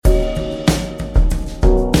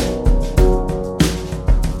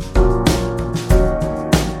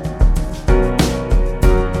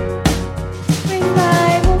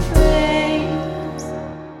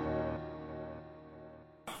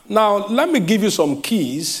Now, let me give you some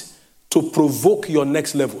keys to provoke your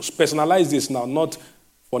next levels. Personalize this now, not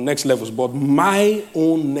for next levels, but my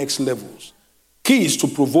own next levels. Keys to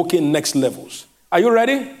provoking next levels. Are you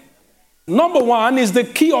ready? Number one is the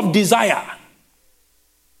key of desire.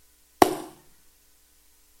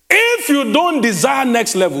 If you don't desire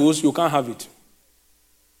next levels, you can't have it.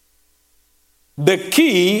 The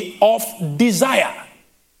key of desire.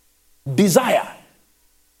 Desire.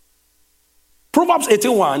 Proverbs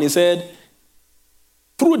 18:1, he said,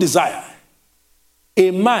 through desire, a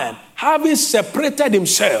man, having separated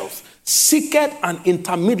himself, seeketh an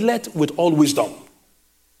intermediate with all wisdom.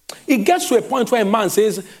 It gets to a point where a man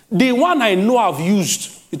says, the one I know I've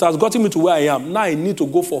used, it has gotten me to where I am. Now I need to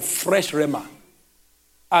go for fresh rema.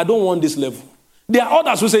 I don't want this level. There are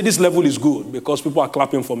others who say this level is good because people are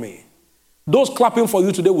clapping for me. Those clapping for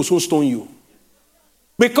you today will soon stone you.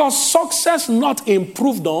 Because success not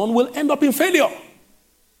improved on will end up in failure.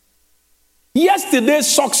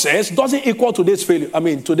 Yesterday's success doesn't equal today's failure.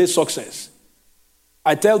 Today's success.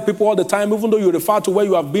 I tell people all the time, even though you refer to where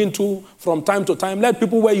you have been to from time to time, let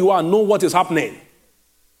people where you are know what is happening.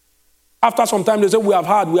 After some time, they say, we have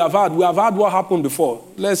had what happened before.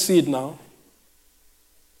 Let's see it now.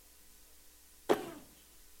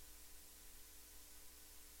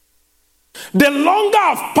 The longer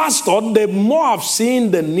I've pastored, the more I've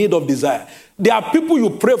seen the need of desire. There are people you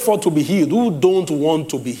pray for to be healed who don't want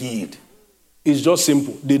to be healed. It's just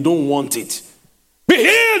simple. They don't want it. Be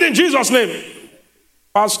healed in Jesus' name.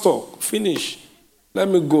 Pastor, finish. Let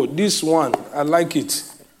me go. This one, I like it.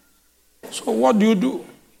 So what do you do?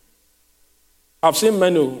 I've seen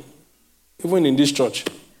many, even in this church.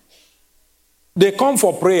 They come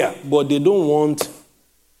for prayer, but they don't want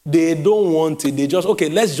it. They just, okay,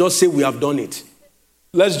 let's just say we have done it.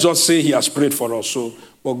 Let's just say he has prayed for us. So,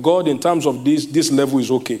 but God, in terms of this level is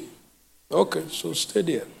okay. Okay, so stay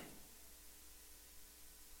there.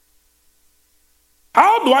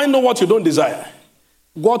 How do I know what you don't desire?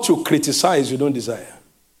 What you criticize, you don't desire.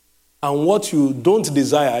 And what you don't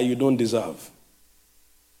desire, you don't deserve.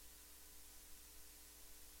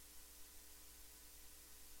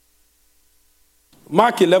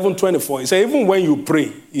 Mark 11:24, he said, even when you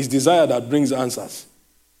pray, it's desire that brings answers.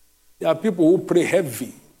 There are people who pray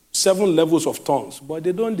heavy, 7 levels of tongues, but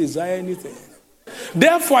they don't desire anything.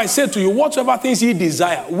 Therefore, I say to you, whatever things ye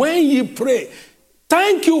desire, when ye pray,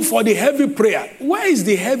 thank you for the heavy prayer. Where is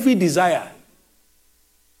the heavy desire?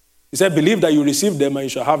 He said, believe that you receive them and you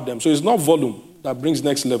shall have them. So it's not volume that brings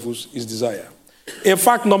next levels, it's desire. In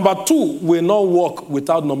fact, number 2 will not work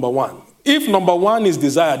without number 1. If number 1 is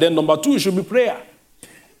desire, then number 2 should be prayer.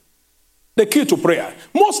 The key to prayer.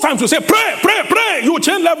 Most times we say, pray, pray, pray. You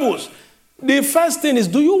change levels. The first thing is,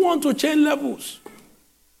 do you want to change levels?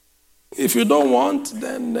 If you don't want,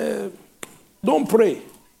 then don't pray.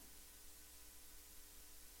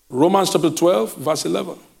 Romans chapter 12, verse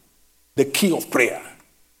 11. The key of prayer.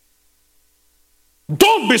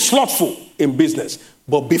 Don't be slothful in business,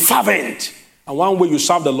 but be fervent. And one way you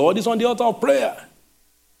serve the Lord is on the altar of prayer.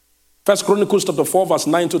 1 Chronicles chapter 4, verse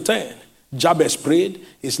 9 to 10. Jabez prayed,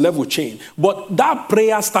 his level changed. But that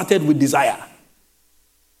prayer started with desire.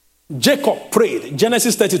 Jacob prayed,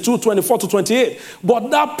 Genesis 32, 24 to 28. But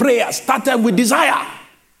that prayer started with desire.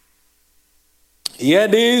 Hear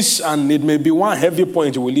this, and it may be one heavy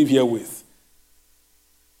point you will leave here with.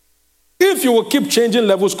 If you will keep changing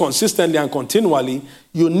levels consistently and continually,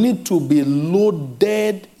 you need to be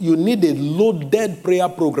loaded. You need a loaded prayer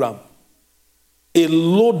program. A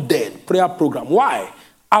loaded prayer program. Why?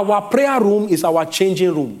 Our prayer room is our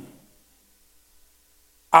changing room.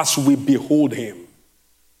 As we behold him,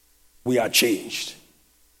 we are changed.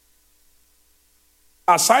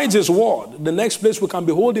 Aside his word, the next place we can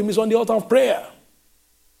behold him is on the altar of prayer.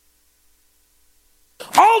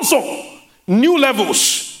 Also, new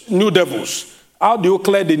levels, new devils. How do you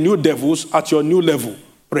clear the new devils at your new level?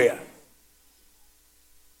 Prayer.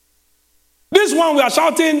 This one we are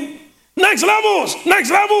shouting, next levels, next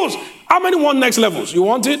levels. How many want next levels? You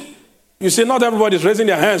want it? You say not everybody is raising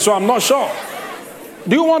their hands, so I'm not sure.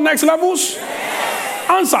 Do you want next levels? Yes.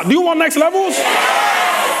 Answer. Do you want next levels?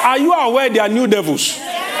 Yes. Are you aware there are new devils?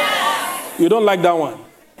 Yes. You don't like that one.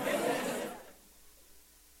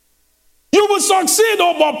 You will succeed,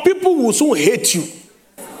 but people will soon hate you.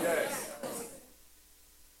 Yes.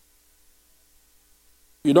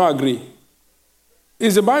 You don't agree?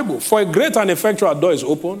 It's the Bible. For a great and effectual door is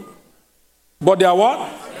open, but there are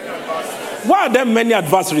what? Why are there many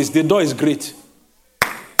adversaries? The door is great.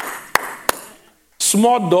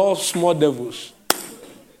 Small door, small devils.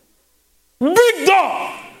 Big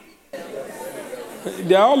door.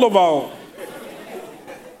 They are all over.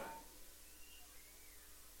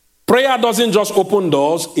 Prayer doesn't just open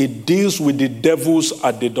doors, it deals with the devils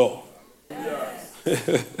at the door.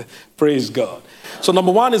 Praise God. So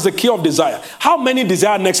number one is the key of desire. How many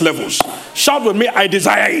desire next levels? Shout with me, I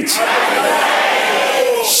desire it.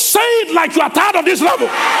 Say it like you are tired of this level.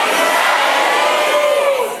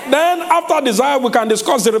 Then after desire, we can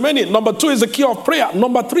discuss the remaining. Number two is the key of prayer.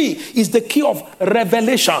 Number three is the key of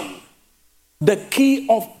revelation. The key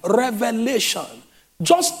of revelation.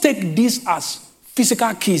 Just take this as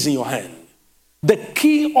physical keys in your hand. The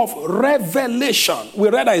key of revelation. We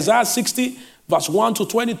read Isaiah 60, verse 1 to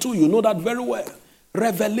 22. You know that very well.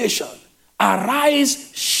 Revelation.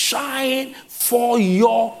 Arise, shine, for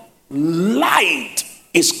your light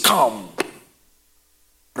is come.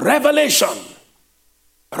 Revelation.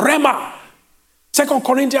 Rema. 2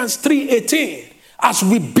 Corinthians 3:18. As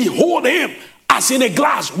we behold him, as in a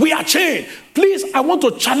glass, we are changed. Please, I want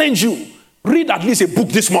to challenge you. Read at least a book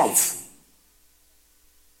this month.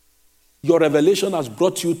 Your revelation has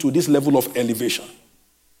brought you to this level of elevation.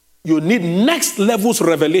 You need next level's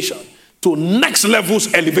revelation to next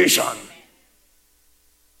level's elevation.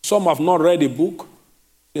 Some have not read a book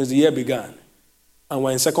since the year began. And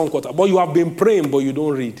we're in second quarter. But you have been praying, but you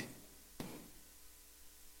don't read.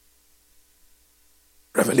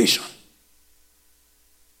 Revelation.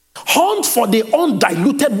 Hunt for the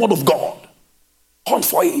undiluted word of God. Hunt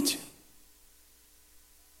for it.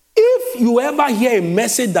 If you ever hear a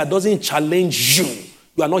message that doesn't challenge you,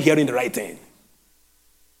 you are not hearing the right thing.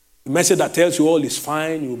 A message that tells you all is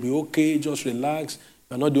fine, you'll be okay, just relax.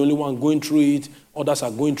 You're not the only one going through it. Others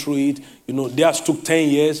are going through it. You know, theirs took 10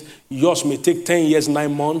 years. Yours may take 10 years,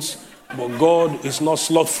 9 months. But God is not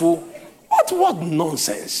slothful. What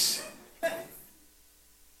nonsense.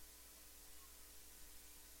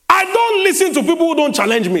 I don't listen to people who don't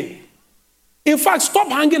challenge me. In fact, stop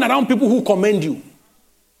hanging around people who commend you.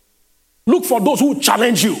 Look for those who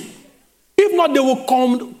challenge you. If not, they will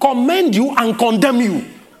commend you and condemn you.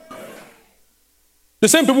 The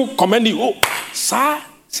same people commend you. Oh, sir,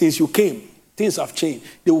 since you came, things have changed.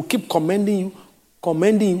 They will keep commending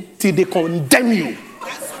you till they condemn you.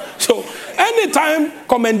 So, anytime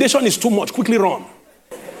commendation is too much, quickly run.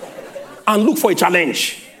 And look for a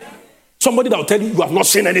challenge. Somebody that will tell you, you have not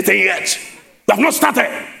seen anything yet. You have not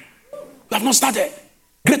started. You have not started.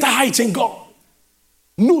 Greater heights in God.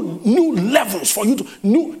 New levels for you to,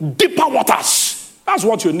 new deeper waters. That's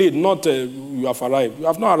what you need, not you have arrived. You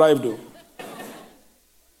have not arrived though.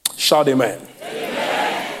 Shout amen.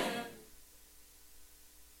 Amen.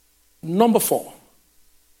 Number 4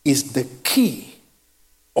 is the key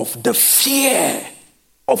of the fear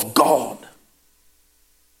of God.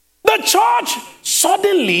 The church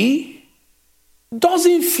suddenly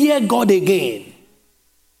doesn't fear God again.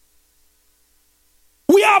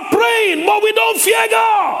 We are praying, but we don't fear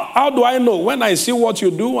God. How do I know? When I see what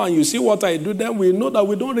you do and you see what I do, then we know that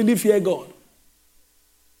we don't really fear God.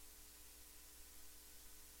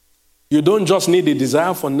 You don't just need a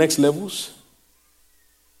desire for next levels.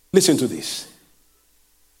 Listen to this.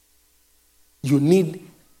 You need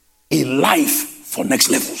a life for next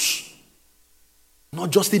levels. Not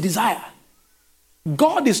just a desire.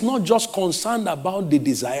 God is not just concerned about the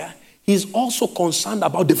desire. He's also concerned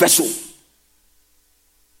about the vessel.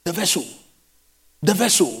 The vessel. The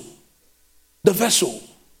vessel. The vessel.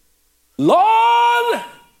 Lord,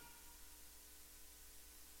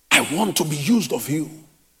 I want to be used of you.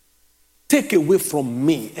 Take away from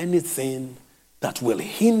me anything that will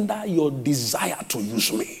hinder your desire to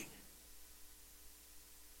use me.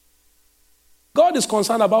 God is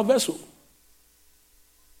concerned about vessel.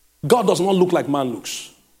 God does not look like man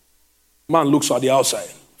looks. Man looks at the outside.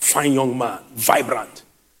 Fine young man, vibrant.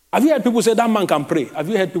 Have you heard people say that man can pray? Have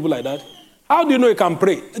you heard people like that? How do you know he can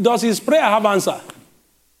pray? Does his prayer have answer?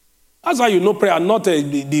 That's how you know prayer, not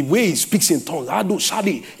the way he speaks in tongues. Adu,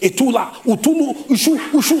 shadi, etula, utulu, ushu,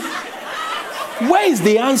 ushu. Where is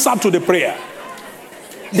the answer to the prayer?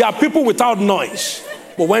 There are people without noise.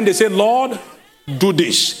 But when they say, Lord, do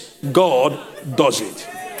this, God does it.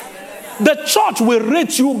 The church will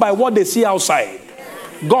rate you by what they see outside.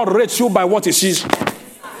 God rates you by what he sees.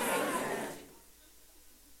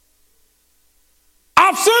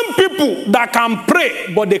 I've seen people that can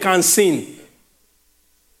pray, but they can sing.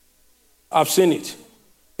 I've seen it.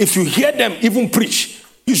 If you hear them even preach,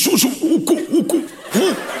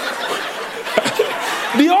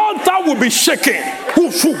 the altar will be shaking.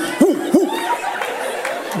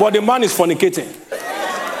 But the man is fornicating.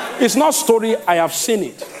 It's not story, I have seen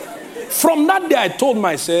it. From that day I told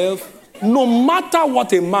myself, no matter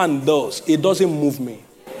what a man does, it doesn't move me.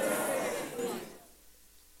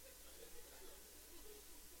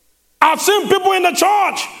 I've seen people in the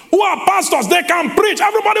church who are pastors. They can preach.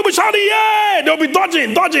 Everybody will shout, yeah. They'll be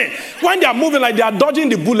dodging. When they are moving like they are dodging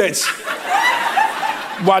the bullets.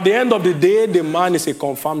 But at the end of the day, the man is a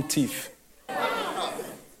confirmed thief.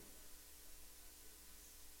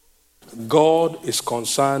 God is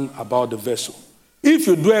concerned about the vessel. If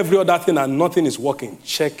you do every other thing and nothing is working,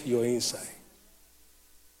 check your inside.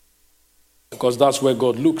 Because that's where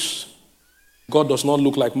God looks. God does not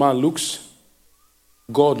look like man looks.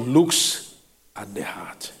 God looks at the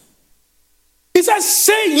heart. He says,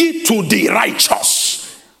 say ye to the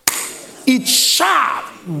righteous, it shall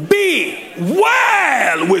be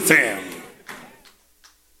well with him.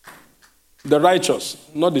 The righteous,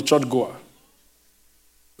 not the churchgoer.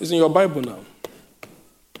 It's in your Bible now.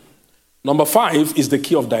 Number 5 is the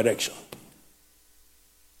key of direction.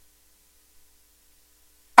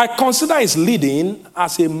 I consider his leading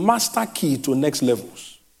as a master key to next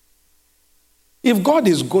levels. If God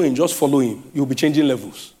is going, just follow him. You'll be changing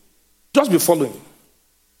levels. Just be following.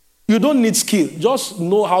 You don't need skill. Just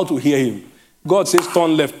know how to hear him. God says,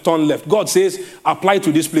 turn left, turn left. God says, apply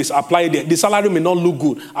to this place, apply there. The salary may not look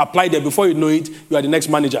good. Apply there. Before you know it, you are the next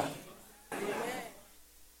manager.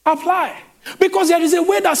 Apply. Because there is a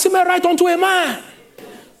way that seemeth right unto a man,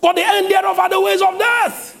 but the end thereof are the ways of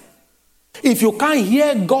death. If you can't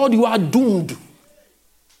hear God, you are doomed.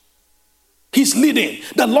 He's leading.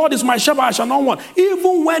 The Lord is my shepherd, I shall not want.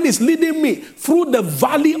 Even when he's leading me through the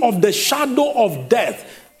valley of the shadow of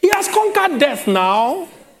death, he has conquered death now.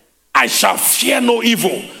 I shall fear no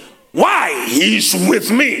evil. Why? He is with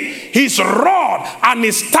me. His rod and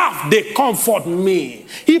his staff, they comfort me.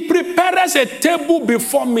 He prepares a table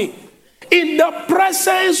before me in the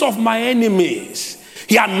presence of my enemies.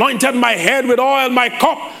 He anointed my head with oil, my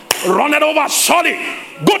cup runneth over. Surely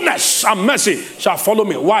goodness and mercy shall follow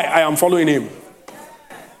me. Why? I am following him.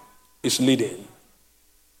 He's leading.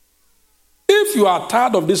 If you are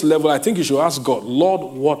tired of this level, I think you should ask God,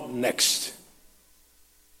 Lord, what next?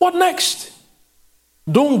 What next?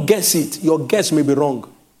 Don't guess it. Your guess may be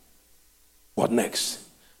wrong. What next?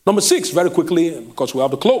 Number 6, very quickly, because we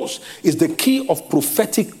have to close, is the key of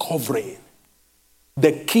prophetic covering.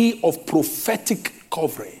 The key of prophetic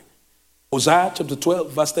covering. Hosea chapter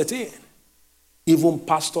 12, verse 13. Even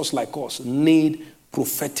pastors like us need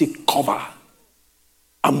prophetic cover.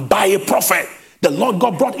 And by a prophet, the Lord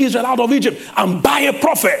God brought Israel out of Egypt. And by a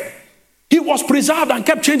prophet, he was preserved and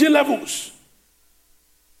kept changing levels.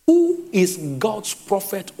 Who is God's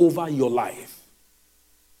prophet over your life?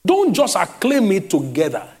 Don't just acclaim it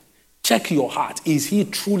together. Check your heart. Is he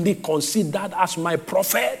truly considered as my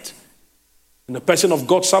prophet? In the person of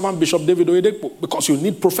God's servant, Bishop David Oyedepo, because you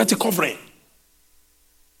need prophetic covering.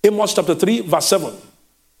 Amos chapter 3, verse 7.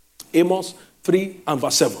 Amos 3 and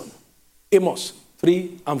verse 7. Amos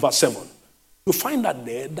 3 and verse 7. You find that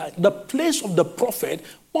there, that the place of the prophet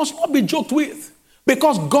must not be joked with.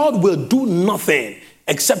 Because God will do nothing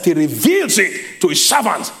except he reveals it to his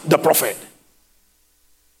servant, the prophet.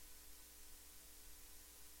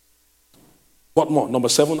 What more? Number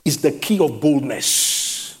 7 is the key of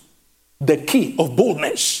boldness. The key of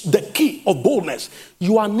boldness. The key of boldness.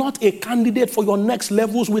 You are not a candidate for your next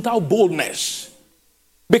levels without boldness.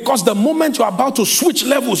 Because the moment you are about to switch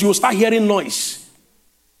levels, you will start hearing noise.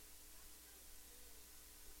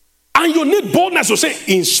 And you need boldness to say,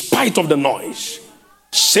 in spite of the noise,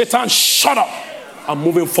 Satan, shut up. I'm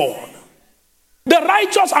moving forward. The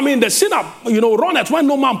righteous, the sinner, runneth when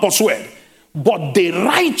no man pursueth. But the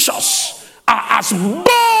righteous are as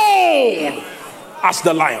bold as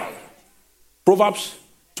the lion. Proverbs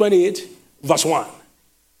 28, verse 1.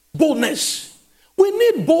 Boldness. We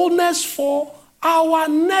need boldness for our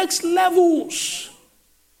next levels.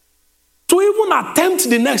 To even attempt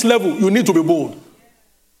the next level, you need to be bold.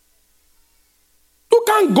 You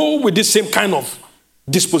can't go with this same kind of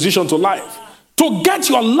disposition to life. To get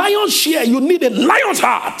your lion's share, you need a lion's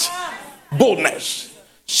heart. Boldness.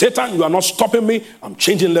 Satan, you are not stopping me. I'm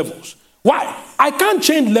changing levels. Why? I can't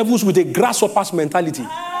change levels with a grasshopper's mentality.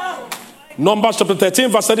 Numbers chapter 13,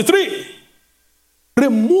 verse 33.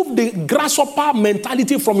 Remove the grasshopper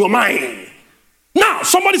mentality from your mind. Now,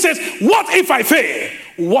 somebody says, what if I fail?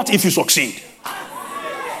 What if you succeed?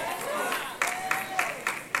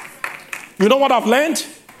 You know what I've learned?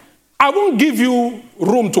 I won't give you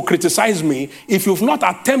room to criticize me if you've not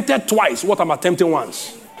attempted twice what I'm attempting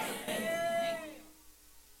once.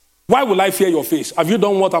 Why will I fear your face? Have you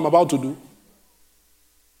done what I'm about to do?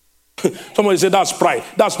 Somebody say that's pride.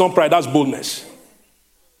 That's not pride, that's boldness.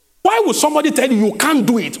 Why would somebody tell you you can't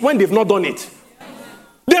do it when they've not done it?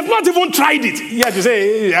 They've not even tried it. Yet you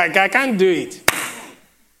say, I can't do it.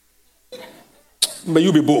 May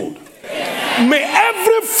you be bold. May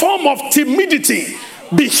every form of timidity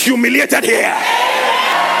be humiliated here.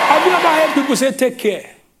 Have you ever heard people say, take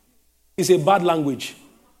care? It's a bad language.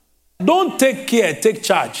 Don't take care, take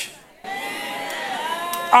charge.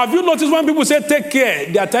 Have you noticed when people say take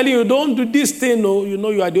care, they are telling you, don't do this thing. No, you know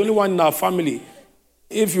you are the only one in our family.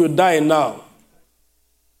 If you die now,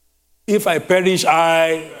 if I perish,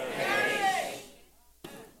 I perish.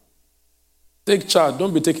 Take charge.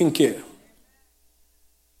 Don't be taking care.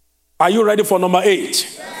 Are you ready for number 8?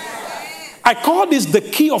 Yes. I call this the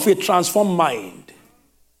key of a transformed mind.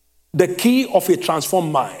 The key of a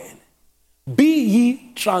transformed mind. Be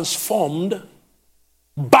ye transformed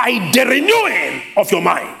by the renewing of your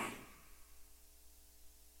mind.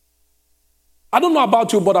 I don't know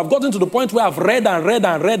about you, but I've gotten to the point where I've read,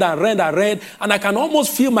 and I can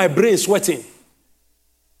almost feel my brain sweating.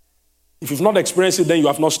 If you've not experienced it, then you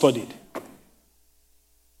have not studied.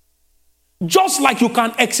 Just like you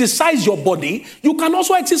can exercise your body, you can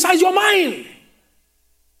also exercise your mind.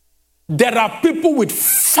 There are people with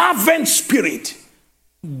fervent spirit,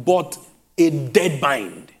 but a dead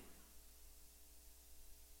mind.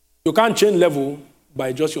 You can't change level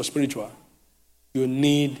by just your spiritual. You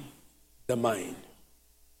need the mind.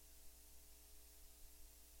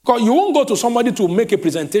 Because you won't go to somebody to make a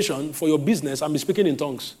presentation for your business and be speaking in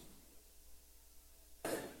tongues.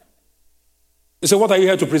 They say, what are you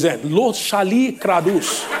here to present? Lo shali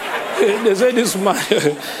kradus. They say, this man,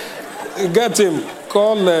 get him,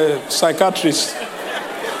 call a psychiatrist.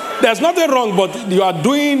 There's nothing wrong, but you are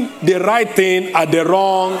doing the right thing at the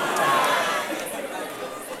wrong time.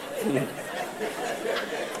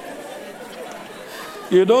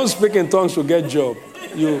 You don't speak in tongues to get job.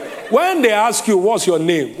 When they ask you, what's your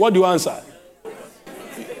name? What do you answer?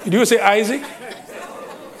 Do you say Isaac?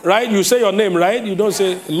 Right? You say your name, right? You don't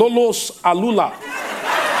say Lolos Alula.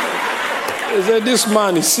 They say, this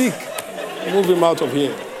man is sick. Move him out of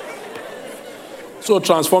here. So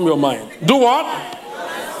transform your mind. Do what?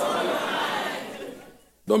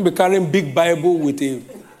 Don't be carrying big Bible with a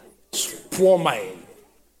poor mind.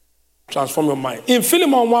 Transform your mind. In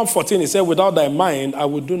Philemon 1:14, it said, without thy mind, I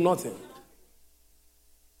will do nothing.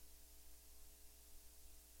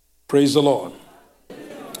 Praise the Lord.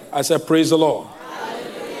 I said, praise the Lord.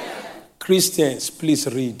 Hallelujah. Christians, please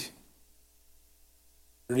read.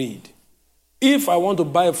 Read. If I want to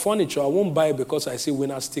buy furniture, I won't buy it because I see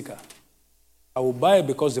winner sticker. I will buy it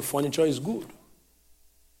because the furniture is good.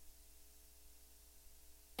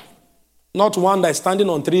 Not one that is standing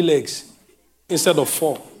on 3 legs instead of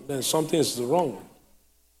 4. Then something is wrong.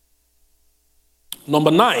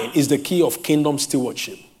 Number 9 is the key of kingdom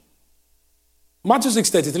stewardship. Matthew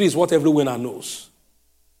 6:33 is what every winner knows.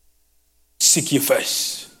 Seek ye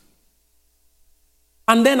first.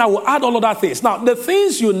 And then I will add all other things. Now, the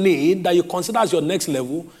things you need that you consider as your next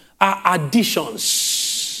level are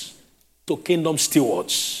additions to kingdom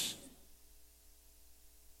stewards.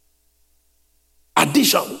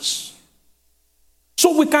 Additions.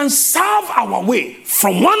 So we can serve our way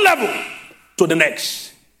from one level to the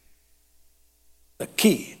next. The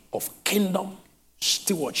key of kingdom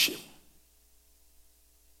stewardship.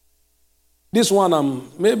 This one,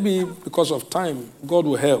 maybe because of time, God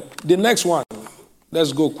will help. The next one,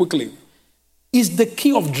 let's go quickly, is the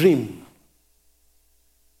key of dream.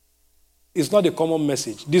 It's not a common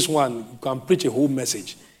message. This one, you can preach a whole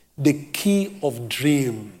message. The key of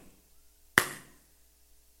dream.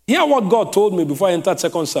 Hear what God told me before I entered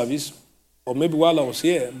second service, or maybe while I was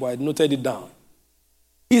here, but I noted it down.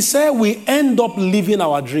 He said we end up living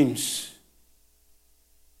our dreams.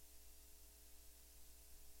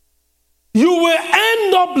 You will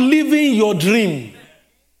end up living your dream.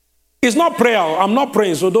 It's not prayer. I'm not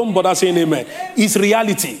praying, so don't bother saying amen. It's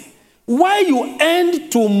reality. Where you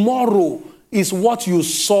end tomorrow is what you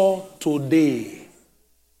saw today.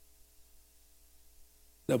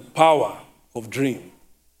 The power of dream.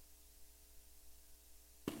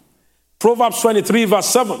 Proverbs 23 verse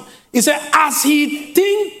 7. He said, as he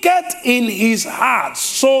thinketh in his heart,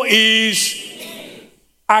 so is.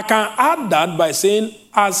 I can add that by saying,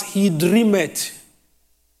 as he dreameth.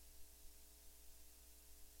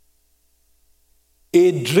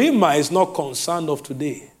 A dreamer is not concerned of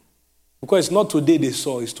today. Because it's not today they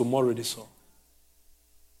saw, it's tomorrow they saw.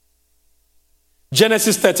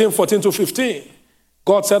 Genesis 13:14-15.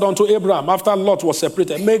 God said unto Abraham, after Lot was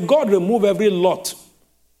separated, may God remove every Lot.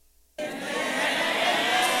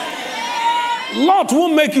 Lot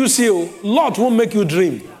won't make you see. Lot won't make you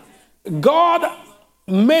dream. God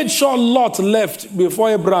made sure Lot left before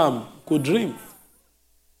Abraham could dream.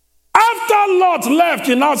 After Lot left,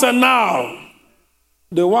 he now said, now,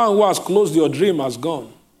 the one who has closed your dream has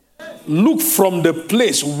gone. Look from the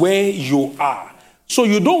place where you are. So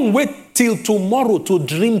you don't wait till tomorrow to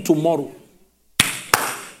dream tomorrow.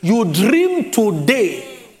 You dream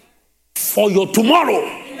today for your tomorrow.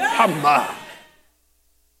 Hammer.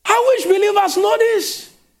 I wish believers know this.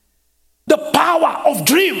 The power of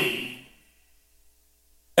dream.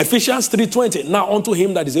 Ephesians 3:20. Now unto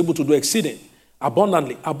him that is able to do exceeding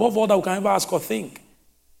abundantly, above all that we can ever ask or think.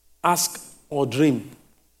 Ask or dream.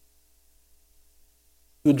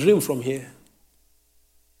 You dream from here.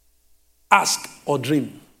 Ask or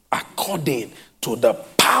dream according to the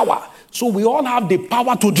power. So we all have the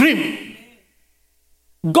power to dream.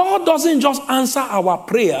 God doesn't just answer our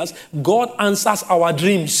prayers, God answers our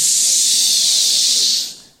dreams.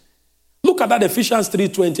 Look at that Ephesians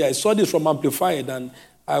 3:20. I saw this from Amplified and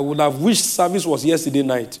I would have wished service was yesterday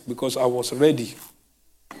night because I was ready.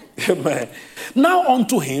 Amen. Now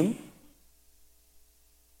unto him,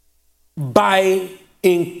 by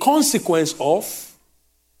in consequence of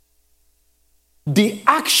the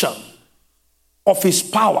action of his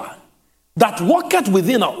power that worketh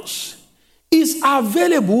within us, is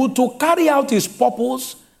available to carry out his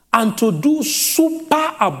purpose and to do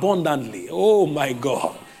super abundantly. Oh my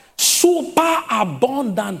God. Super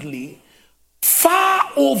abundantly, far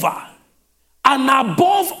over and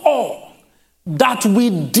above all that we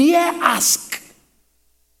dare ask.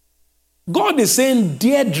 God is saying,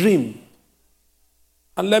 dare dream.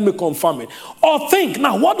 And let me confirm it. Or think.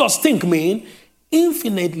 Now, what does think mean?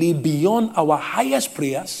 Infinitely beyond our highest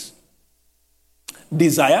prayers,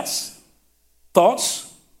 desires,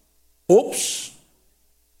 thoughts, hopes,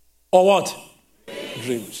 or what?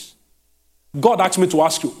 Dreams. God asked me to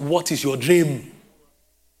ask you, what is your dream?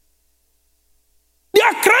 They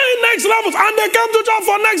are crying next levels and they came to church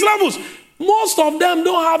for next levels. Most of them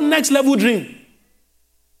don't have next level dream.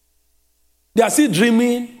 They are still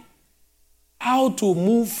dreaming how to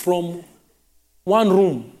move from one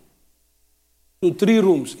room to 3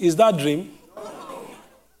 rooms. Is that dream?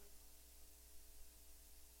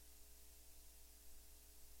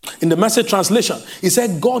 In the Message translation, he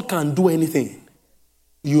said God can do anything.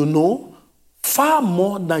 You know, far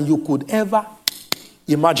more than you could ever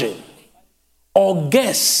imagine or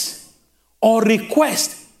guess or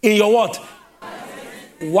request in your what?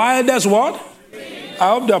 Wildest what? I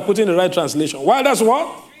hope they are putting the right translation. Wildest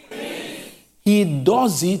what? He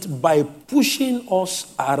does it by pushing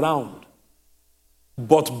us around,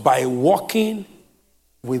 but by walking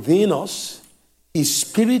within us, his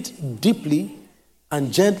spirit deeply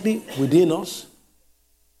and gently within us.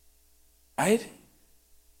 Right?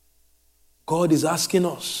 God is asking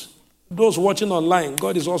us. Those watching online,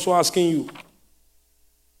 God is also asking you,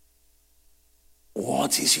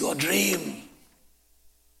 what is your dream?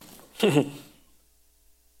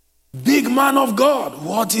 Big man of God,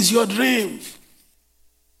 what is your dream?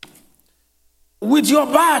 With your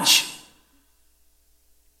badge,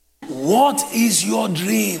 what is your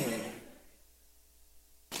dream?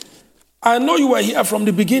 I know you were here from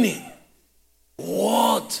the beginning.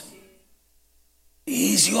 What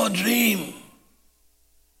is your dream?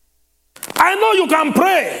 I know you can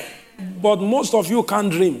pray, but most of you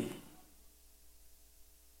can't dream.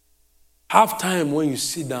 Have time when you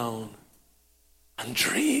sit down and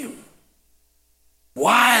dream.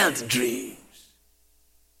 Wild dreams.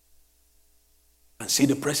 And see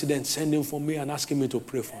the president sending for me and asking me to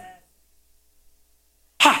pray for him.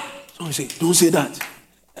 Ha! Someone say, don't say that.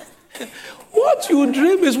 What you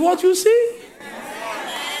dream is what you see.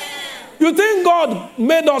 You think God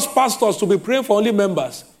made us pastors to be praying for only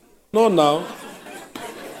members? No, now.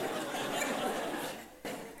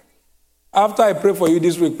 After I pray for you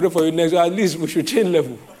this week, pray for you next week, at least we should change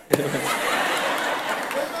level.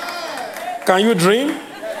 Can you dream?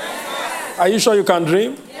 Are you sure you can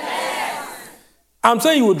dream? I'm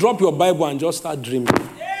saying you will drop your Bible and just start dreaming.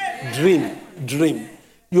 Dream.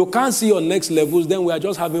 You can't see your next levels, then we are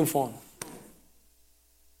just having fun.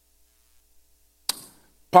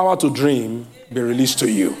 Power to dream be released to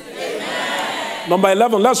you. Amen. Number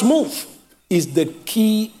 11, let's move. Is the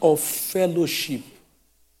key of fellowship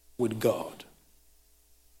with God.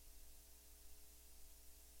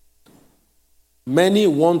 Many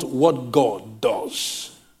want what God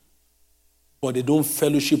does, but they don't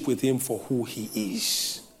fellowship with him for who he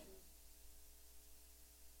is.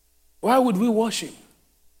 Why would we worship?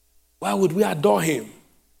 Why would we adore him?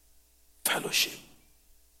 Fellowship.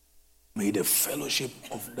 May the fellowship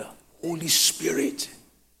of the Holy Spirit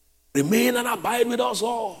remain and abide with us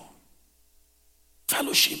all.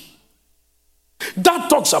 Fellowship. That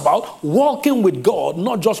talks about walking with God,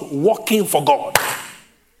 not just walking for God.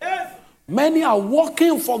 Many are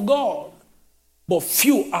walking for God, but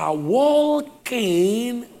few are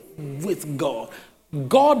walking with God.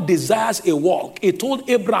 God desires a walk. He told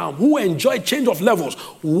Abraham, who enjoyed change of levels,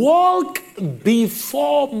 walk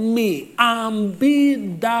before me and be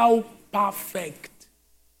thou perfect.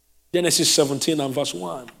 Genesis 17 and verse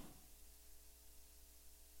 1.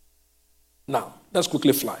 Now, let's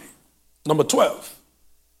quickly fly. Number 12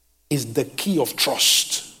 is the key of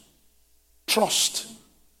trust. Trust.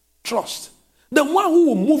 Trust. The one who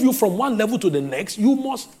will move you from one level to the next, you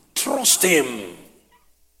must trust him.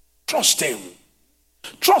 Trust him.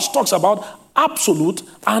 Trust talks about absolute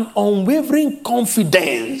and unwavering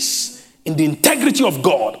confidence in the integrity of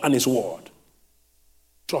God and his word.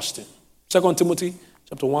 Trust him. 2 Timothy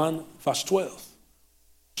chapter 1, verse 12.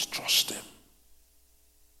 Just trust him.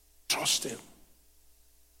 Trust him.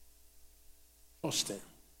 Trust him.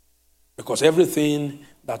 Because everything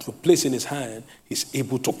that we place in his hand, he's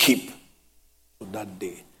able to keep to that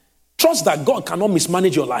day. Trust that God cannot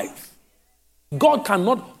mismanage your life. God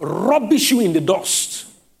cannot rubbish you in the dust.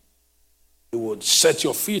 He would set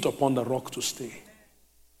your feet upon the rock to stay.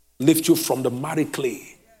 Lift you from the miry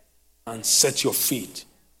clay and set your feet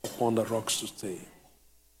upon the rocks to stay.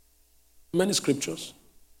 Many scriptures.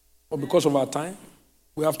 But because of our time,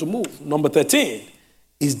 we have to move. Number 13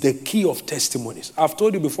 is the key of testimonies. I've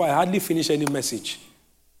told you before, I hardly finish any message.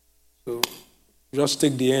 So just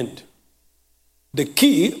take the end. The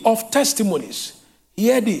key of testimonies.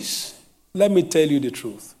 Hear this. Let me tell you the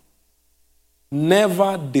truth.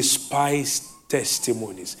 Never despise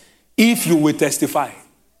testimonies if you will testify.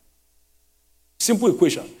 Simple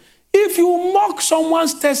equation. If you mock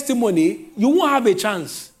someone's testimony, you won't have a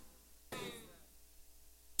chance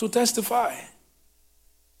to testify.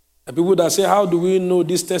 The people that say, how do we know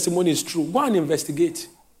this testimony is true? Go and investigate.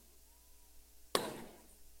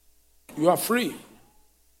 You are free.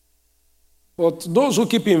 But those who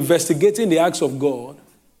keep investigating the acts of God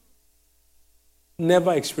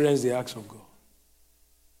never experience the acts of God.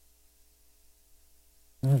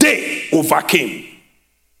 They overcame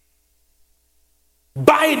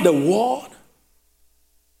by the word,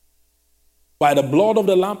 by the blood of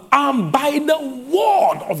the Lamb, and by the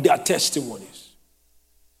word of their testimonies.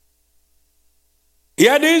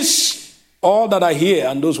 Hear this, all that I hear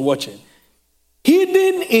and those watching.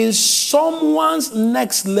 Hidden in someone's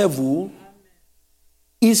next level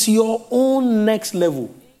is your own next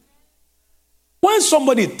level. When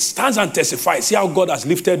somebody stands and testifies, see how God has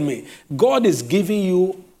lifted me, God is giving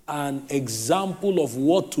you an example of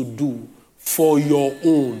what to do for your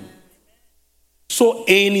own. So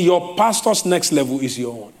in your pastor's next level is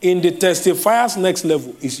your own. In the testifier's next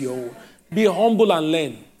level is your own. Be humble and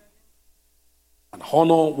learn. And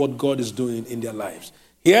honor what God is doing in their lives.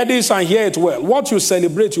 Hear this and hear it well. What you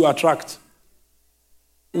celebrate, you attract.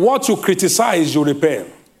 What you criticize, you repel.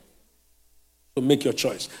 So make your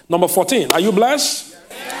choice. Number 14, are you blessed?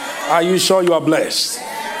 Yes. Are you sure you are blessed?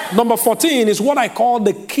 Yes. Number 14 is what I call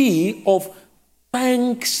the key of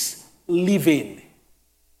thanksgiving.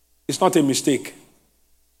 It's not a mistake.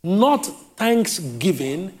 Not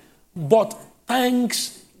thanksgiving, but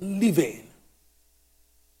thanksgiving.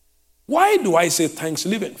 Why do I say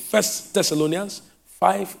thanksgiving? 1 Thessalonians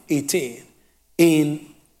 5:18. In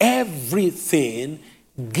everything,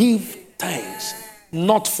 give thanks,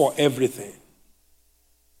 not for everything,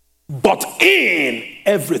 but in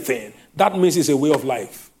everything. That means it's a way of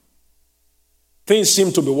life. Things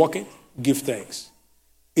seem to be working, give thanks.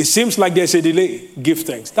 It seems like there's a delay, give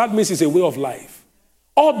thanks. That means it's a way of life.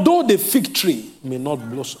 Although the fig tree may not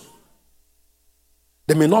blossom,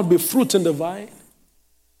 there may not be fruit in the vine,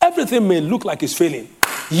 everything may look like it's failing,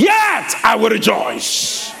 yet I will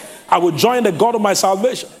rejoice. I will join the God of my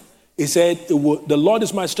salvation. He said, the Lord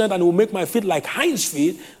is my strength, and he will make my feet like hinds'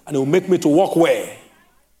 feet, and he will make me to walk where?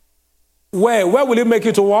 Where will he make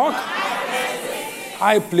you to walk?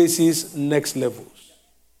 High places, next levels.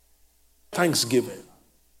 Thanksgiving.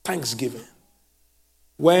 Thanksgiving.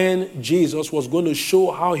 When Jesus was going to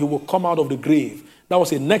show how he will come out of the grave, that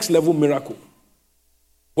was a next level miracle.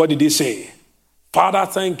 What did he say? Father,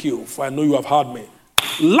 thank you, for I know you have heard me.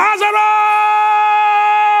 Lazarus,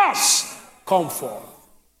 come forth.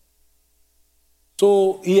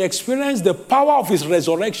 So he experienced the power of his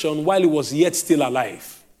resurrection while he was yet still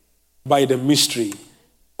alive by the mystery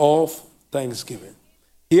of thanksgiving.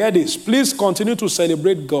 Hear this. Please continue to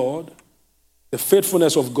celebrate God, the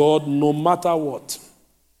faithfulness of God, no matter what.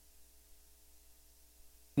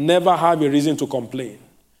 Never have a reason to complain.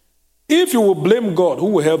 If you will blame God, who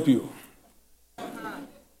will help you?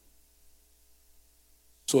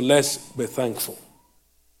 So let's be thankful.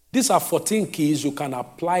 These are 14 keys you can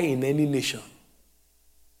apply in any nation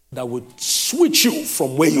that would switch you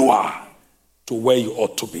from where you are to where you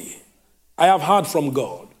ought to be. I have heard from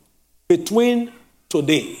God. Between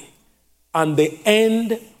today and the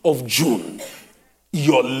end of June,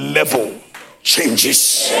 your level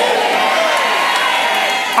changes.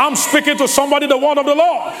 I'm speaking to somebody the word of the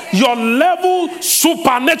Lord. Your level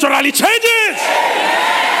supernaturally changes.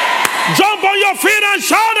 Jump on your feet and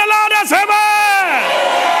shout the loudest amen.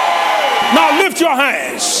 Now lift your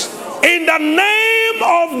hands. In the name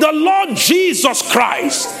of the Lord Jesus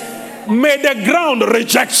Christ, may the ground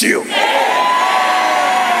reject you.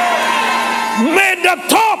 May the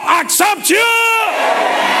top accept you.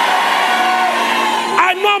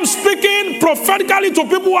 I know I'm speaking prophetically to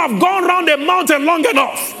people who have gone around the mountain long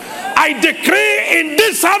enough. I decree in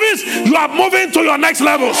this service, you are moving to your next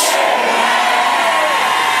levels.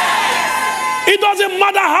 It doesn't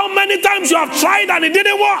matter how many times you have tried and it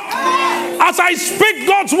didn't work. As I speak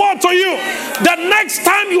God's word to you, the next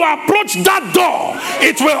time you approach that door,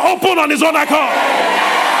 it will open on its own accord.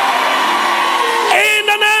 In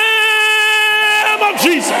the name of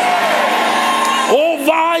Jesus.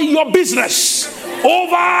 Over your business,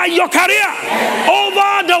 over your career,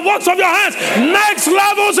 over the works of your hands, next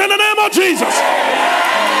levels in the name of Jesus.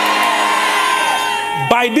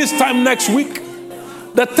 By this time next week,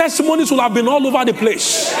 the testimonies will have been all over the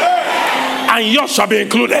place, and yours shall be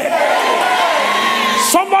included.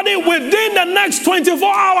 Somebody within the next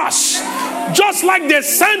 24 hours, just like they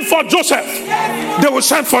sent for Joseph, they will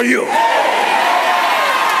send for you.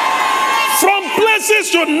 From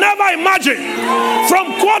places you never imagined,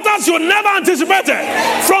 from quarters you never anticipated,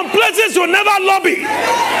 from places you never lobbied,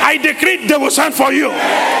 I decree they will send for you.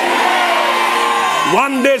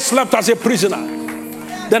 One day slept as a prisoner,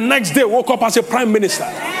 the next day woke up as a prime minister.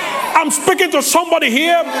 I'm speaking to somebody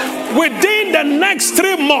here. Within the next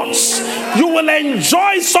 3 months, you will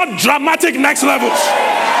enjoy such dramatic next levels.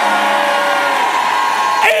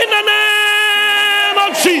 In the name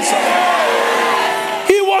of Jesus.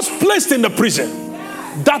 He was placed in the prison.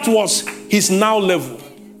 That was his now level.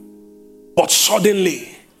 But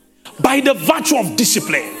suddenly, by the virtue of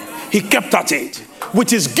discipline, he kept at it. With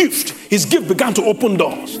his gift began to open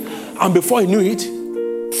doors. And before he knew it,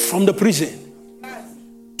 from the prison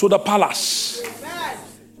to the palace,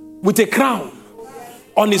 with a crown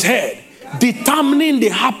on his head, determining the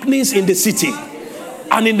happenings in the city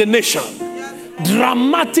and in the nation.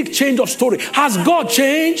 Dramatic change of story. Has God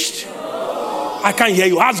changed? I can't hear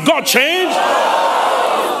you. Has God changed?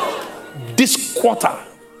 This quarter,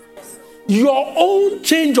 your own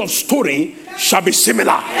change of story shall be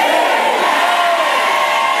similar.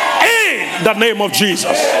 In the name of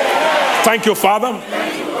Jesus. Thank you, Father.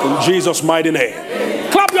 In Jesus' mighty name.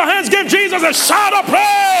 Clap your hands. Give Jesus a shout of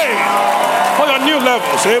praise for your new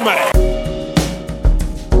levels. Amen.